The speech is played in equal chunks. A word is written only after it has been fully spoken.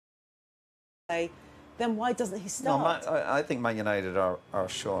then why doesn't he No, start? I think Man United are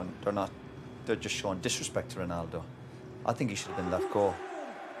showing, they're just showing disrespect to Ronaldo. I think he should have been let go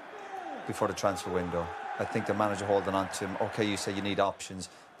before the transfer window. I think the manager holding on to him. Okay, you say you need options,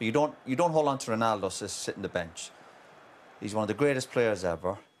 but you don't hold on to Ronaldo to sit on the bench. He's one of the greatest players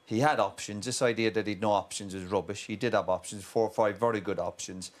ever. He had options. This idea that he'd no options is rubbish. He did have options, 4 or 5 very good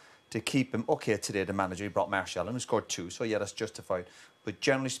options to keep him. Okay, today the manager, he brought Martial and he scored 2, so yeah, that's justified. But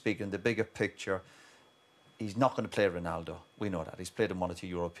generally speaking, the bigger picture, he's not going to play Ronaldo. We know that. He's played in 1 or 2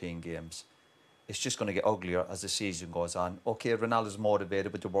 European games. It's just going to get uglier as the season goes on. Okay, Ronaldo's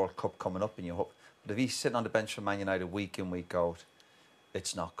motivated with the World Cup coming up, and you hope. But if he's sitting on the bench for Man United week in, week out,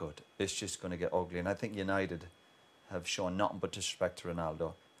 it's not good. It's just going to get ugly. And I think United have shown nothing but disrespect to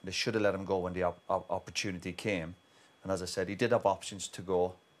Ronaldo. They should have let him go when the opportunity came. And as I said, he did have options to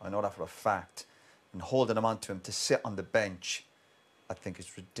go. I know that for a fact. And holding him onto him to sit on the bench, I think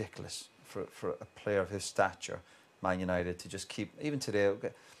it's ridiculous for a player of his stature, Man United, to just keep. Even today,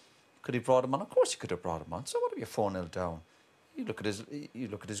 could he brought him on? Of course he could have brought him on. So what if you're 4-0 down? You look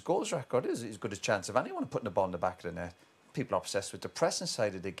at his goals record. It's as good a chance of anyone putting the ball in the back of the net. People are obsessed with the pressing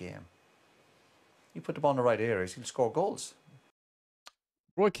side of the game. You put the ball in the right areas, he'll score goals.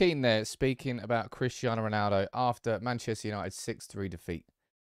 Roy Keane there speaking about Cristiano Ronaldo after Manchester United's 6-3 defeat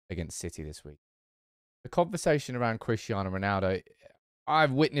against City this week. The conversation around Cristiano Ronaldo,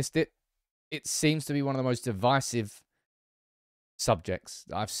 I've witnessed it. It seems to be one of the most divisive subjects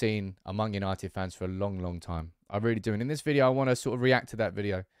that I've seen among United fans for a long, long time. I really do. And in this video, I want to sort of react to that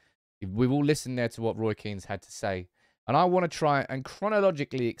video. We've all listened there to what Roy Keane's had to say. And I want to try and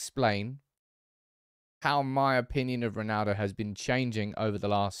chronologically explain how my opinion of Ronaldo has been changing over the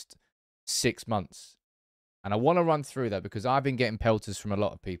last 6 months. And I want to run through that because I've been getting pelters from a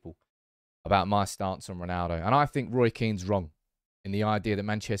lot of people about my stance on Ronaldo. And I think Roy Keane's wrong in the idea that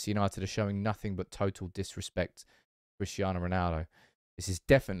Manchester United are showing nothing but total disrespect to Cristiano Ronaldo. This is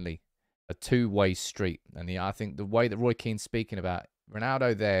definitely a two-way street. And I think the way that Roy Keane's speaking about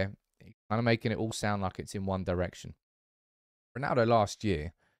Ronaldo there, kind of making it all sound like it's in one direction. Ronaldo last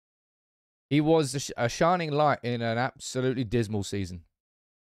year, he was a shining light in an absolutely dismal season.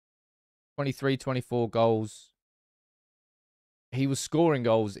 23, 24 goals. He was scoring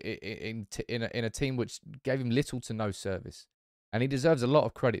goals in a team which gave him little to no service. And he deserves a lot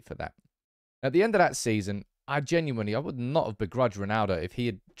of credit for that. At the end of that season, I would not have begrudged Ronaldo if he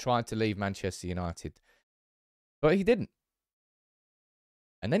had tried to leave Manchester United. But he didn't.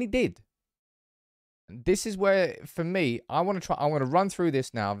 And then he did. And this is where, for me, I want to run through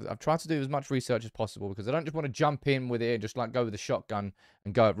this now. I've tried to do as much research as possible because I don't just want to jump in with it and just like go with the shotgun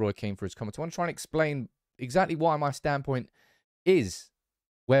and go at Roy Keane for his comments. I want to try and explain exactly why my standpoint is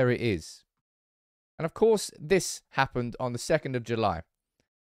where it is. And of course, this happened on the 2nd of July.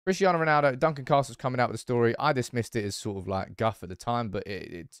 Cristiano Ronaldo, Duncan Castle's coming out with a story. I dismissed it as sort of like guff at the time, but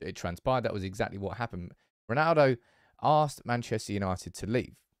it transpired that was exactly what happened. Ronaldo asked Manchester United to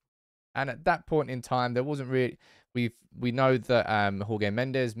leave. And at that point in time, there wasn't really... We know that Jorge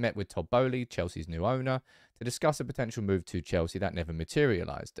Mendes met with Todd Boehly, Chelsea's new owner, to discuss a potential move to Chelsea. That never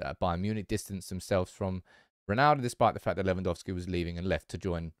materialised. Bayern Munich distanced themselves from Ronaldo, despite the fact that Lewandowski was leaving and left to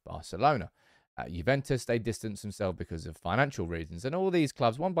join Barcelona. At Juventus, they distanced themselves because of financial reasons. And all these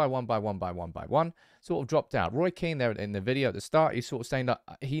clubs, one by one, sort of dropped out. Roy Keane there in the video at the start, he's sort of saying that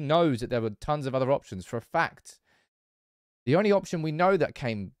he knows that there were tons of other options for a fact. The only option we know that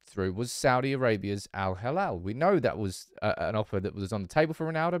came through was Saudi Arabia's Al Hilal. We know that was an offer that was on the table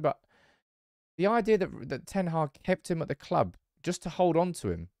for Ronaldo, but the idea that Ten Hag kept him at the club just to hold on to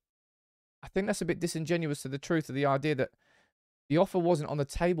him, I think that's a bit disingenuous to the truth of the idea that the offer wasn't on the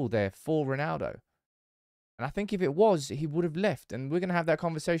table there for Ronaldo. And I think if it was, he would have left. And we're going to have that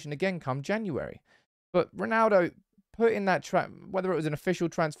conversation again come January. But Ronaldo put in that, whether it was an official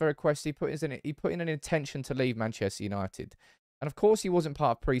transfer request, he put in an intention to leave Manchester United. And of course, he wasn't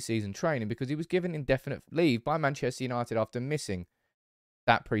part of pre-season training because he was given indefinite leave by Manchester United after missing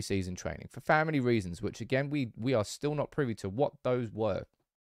that pre-season training for family reasons, which again, we are still not privy to what those were.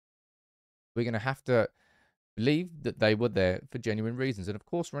 We're going to have to believe that they were there for genuine reasons. And of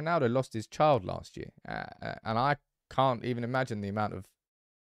course, Ronaldo lost his child last year. And I can't even imagine the amount of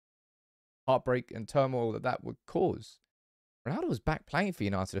heartbreak and turmoil that would cause. Ronaldo was back playing for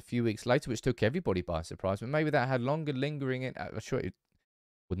United a few weeks later, which took everybody by surprise. But maybe that had longer lingering in. I'm sure it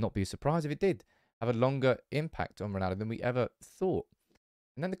would not be a surprise if it did have a longer impact on Ronaldo than we ever thought.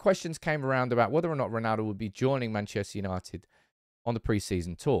 And then the questions came around about whether or not Ronaldo would be joining Manchester United on the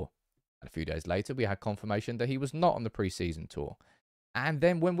pre-season tour. And a few days later, we had confirmation that he was not on the pre-season tour. And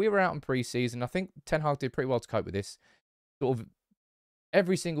then when we were out in pre-season, I think Ten Hag did pretty well to cope with this. Sort of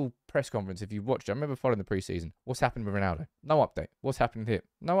Every single press conference, if you watched, I remember following the preseason. What's happened with Ronaldo? No update. What's happening here?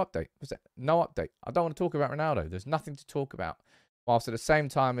 No update. What's that? No update. I don't want to talk about Ronaldo. There's nothing to talk about. Whilst at the same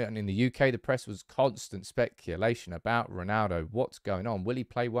time, and in the UK, the press was constant speculation about Ronaldo. What's going on? Will he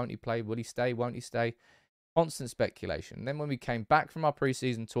play? Won't he play? Will he stay? Won't he stay? Constant speculation. And then when we came back from our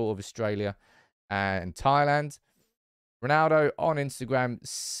preseason tour of Australia and Thailand, Ronaldo on Instagram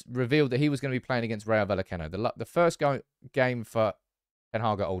revealed that he was going to be playing against Rayo Vallecano. The first game for Ten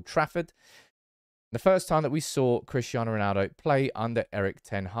Hag at Old Trafford. The first time that we saw Cristiano Ronaldo play under Erik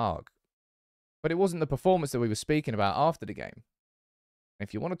Ten Hag. But it wasn't the performance that we were speaking about after the game.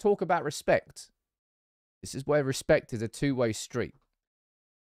 If you want to talk about respect, this is where respect is a two-way street.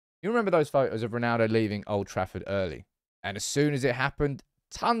 You remember those photos of Ronaldo leaving Old Trafford early? And as soon as it happened,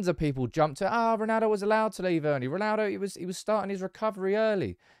 tons of people jumped to, Ronaldo was allowed to leave early. Ronaldo, he was starting his recovery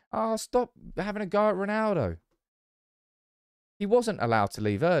early. Stop having a go at Ronaldo. He wasn't allowed to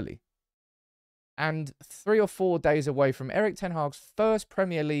leave early. And 3 or 4 days away from Erik Ten Hag's first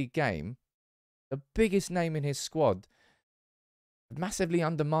Premier League game, the biggest name in his squad massively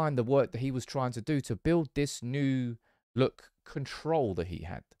undermined the work that he was trying to do to build this new look control that he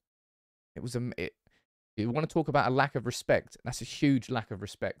had. It was you want to talk about a lack of respect. That's a huge lack of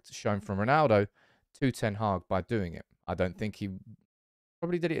respect shown from Ronaldo to Ten Hag by doing it. I don't think he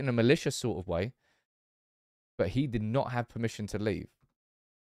probably did it in a malicious sort of way, but he did not have permission to leave.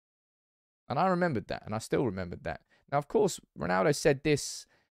 And I remembered that, and I still remembered that. Now, of course, Ronaldo said this,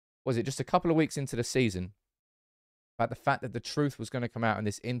 was it just a couple of weeks into the season, about the fact that the truth was going to come out in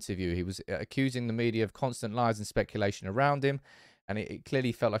this interview. He was accusing the media of constant lies and speculation around him, and it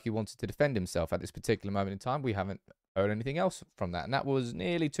clearly felt like he wanted to defend himself at this particular moment in time. We haven't heard anything else from that, and that was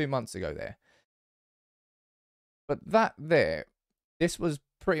nearly 2 months ago there. But this was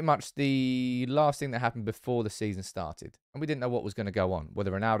pretty much the last thing that happened before the season started, and we didn't know what was going to go on,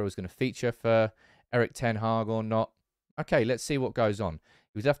 whether Ronaldo was going to feature for Erik Ten Hag or not. Okay, let's see what goes on.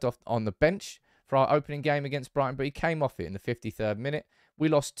 He was left off on the bench for our opening game against Brighton, but he came off it in the 53rd minute. We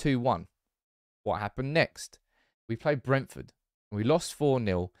lost 2-1. What happened next? We played Brentford, and we lost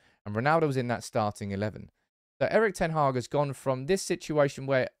 4-0, and Ronaldo was in that starting 11. So Erik Ten Hag has gone from this situation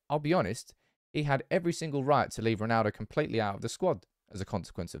where, I'll be honest, he had every single right to leave Ronaldo completely out of the squad as a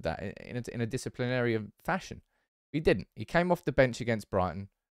consequence of that, in a disciplinary fashion. He didn't. He came off the bench against Brighton,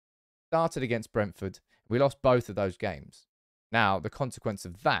 started against Brentford. We lost both of those games. Now, the consequence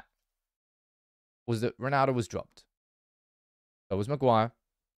of that was that Ronaldo was dropped. So was Maguire,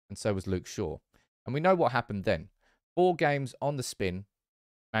 and so was Luke Shaw. And we know what happened then. 4 games on the spin,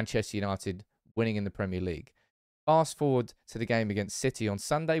 Manchester United winning in the Premier League. Fast forward to the game against City on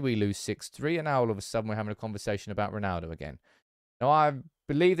Sunday, we lose 6-3, and now all of a sudden we're having a conversation about Ronaldo again. Now, I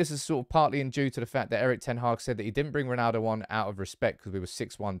believe this is sort of partly due to the fact that Erik Ten Hag said that he didn't bring Ronaldo on out of respect because we were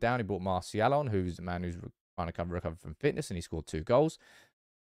 6-1 down. He brought Martial on, who's a man who's trying to recover from fitness, and he scored 2 goals.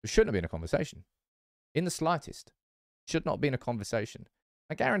 It shouldn't have been a conversation. In the slightest. Should not have been a conversation.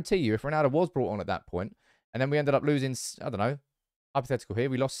 I guarantee you, if Ronaldo was brought on at that point, and then we ended up losing, I don't know, hypothetical here,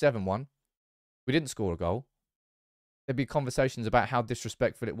 we lost 7-1. We didn't score a goal. There'd be conversations about how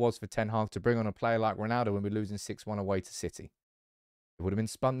disrespectful it was for Ten Hag to bring on a player like Ronaldo when we're losing 6-1 away to City. It would have been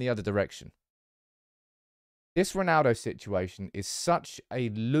spun the other direction. This Ronaldo situation is such a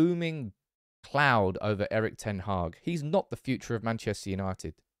looming cloud over Erik Ten Hag. He's not the future of Manchester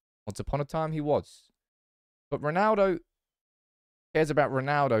United. Once upon a time, he was. But Ronaldo cares about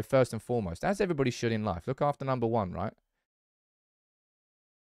Ronaldo first and foremost, as everybody should in life. Look after number one, right?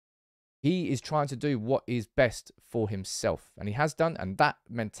 He is trying to do what is best for himself, and he has done, and that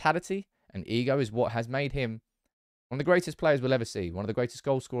mentality and ego is what has made him one of the greatest players we'll ever see, one of the greatest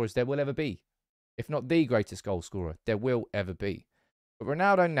goal scorers there will ever be. If not the greatest goal scorer there will ever be. But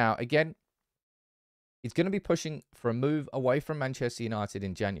Ronaldo now, again, he's going to be pushing for a move away from Manchester United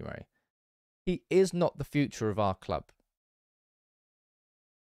in January. He is not the future of our club.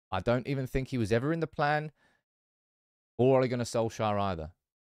 I don't even think he was ever in the plan for Ole Gunnar Solskjaer either.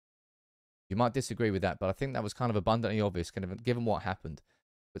 You might disagree with that, but I think that was kind of abundantly obvious, kind of given what happened.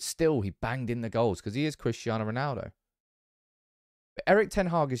 But still, he banged in the goals because he is Cristiano Ronaldo. But Erik Ten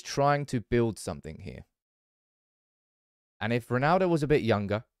Hag is trying to build something here. And if Ronaldo was a bit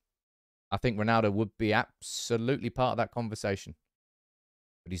younger, I think Ronaldo would be absolutely part of that conversation.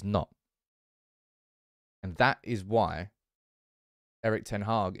 But he's not. And that is why Erik Ten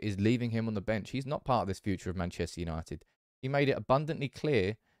Hag is leaving him on the bench. He's not part of this future of Manchester United. He made it abundantly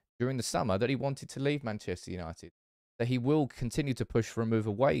clear during the summer that he wanted to leave Manchester United. That he will continue to push for a move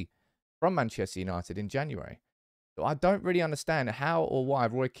away from Manchester United in January. So I don't really understand how or why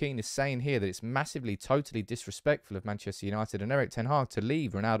Roy Keane is saying here that it's massively, totally disrespectful of Manchester United and Erik ten Hag to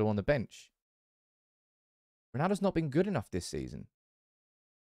leave Ronaldo on the bench. Ronaldo's not been good enough this season.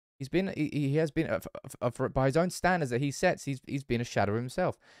 He has been, by his own standards that he sets, he's been a shadow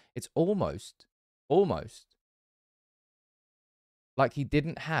himself. It's almost like he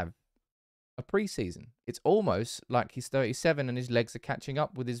didn't have a preseason. It's almost like he's 37 and his legs are catching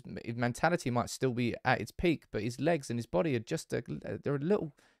up with his mentality might still be at its peak, but his legs and his body are just they're a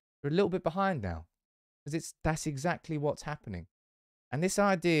little bit behind now, because that's exactly what's happening. And this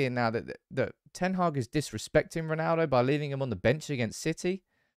idea now that Ten Hag is disrespecting Ronaldo by leaving him on the bench against City,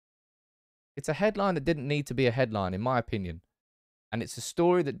 it's a headline that didn't need to be a headline, in my opinion. And it's a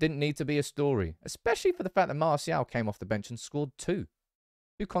story that didn't need to be a story, especially for the fact that Martial came off the bench and scored two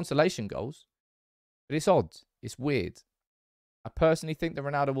consolation goals. But it's odd. It's weird. I personally think that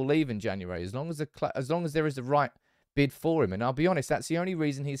Ronaldo will leave in January as long as there is the right bid for him. And I'll be honest, that's the only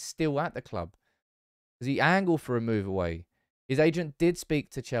reason he's still at the club, because he angled for a move away. His agent did speak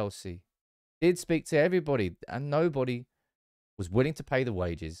to Chelsea, did speak to everybody, and nobody was willing to pay the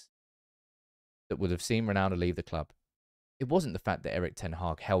wages that would have seen Ronaldo leave the club. It wasn't the fact that Erik ten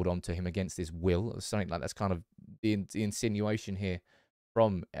Hag held on to him against his will or something like that. That's kind of the insinuation here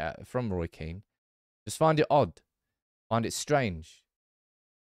from Roy Keane. Just find it odd, find it strange,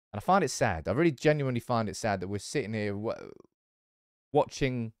 and I find it sad. I really genuinely find it sad that we're sitting here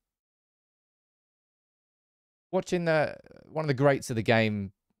watching one of the greats of the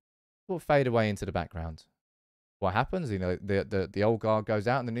game sort of fade away into the background. What happens? You know, the old guard goes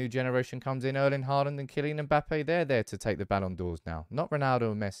out and the new generation comes in. Erling Haaland and Kylian Mbappe, they're there to take the Ballon d'Ors now, not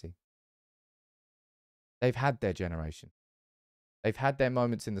Ronaldo and Messi. They've had their generation. They've had their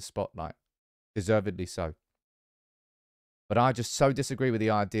moments in the spotlight, deservedly so. But I just so disagree with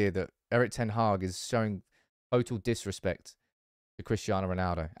the idea that Erik ten Hag is showing total disrespect to Cristiano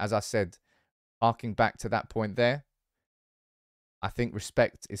Ronaldo. As I said, harking back to that point there, I think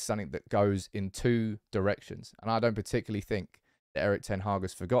respect is something that goes in two directions. And I don't particularly think that Erik ten Hag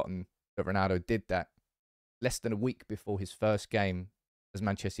has forgotten that Ronaldo did that less than a week before his first game as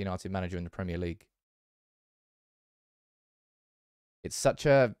Manchester United manager in the Premier League. It's such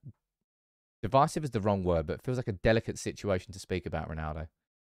a divisive is the wrong word, but it feels like a delicate situation to speak about Ronaldo.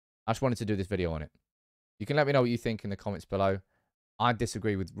 I just wanted to do this video on it. You can let me know what you think in the comments below. I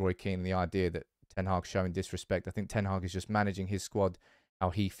disagree with Roy Keane and the idea that Ten Hag's showing disrespect. I think Ten Hag is just managing his squad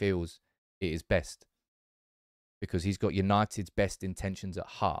how he feels it is best, because he's got United's best intentions at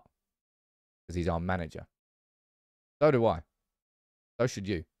heart, because he's our manager. So do I. So should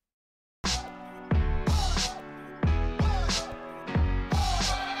you.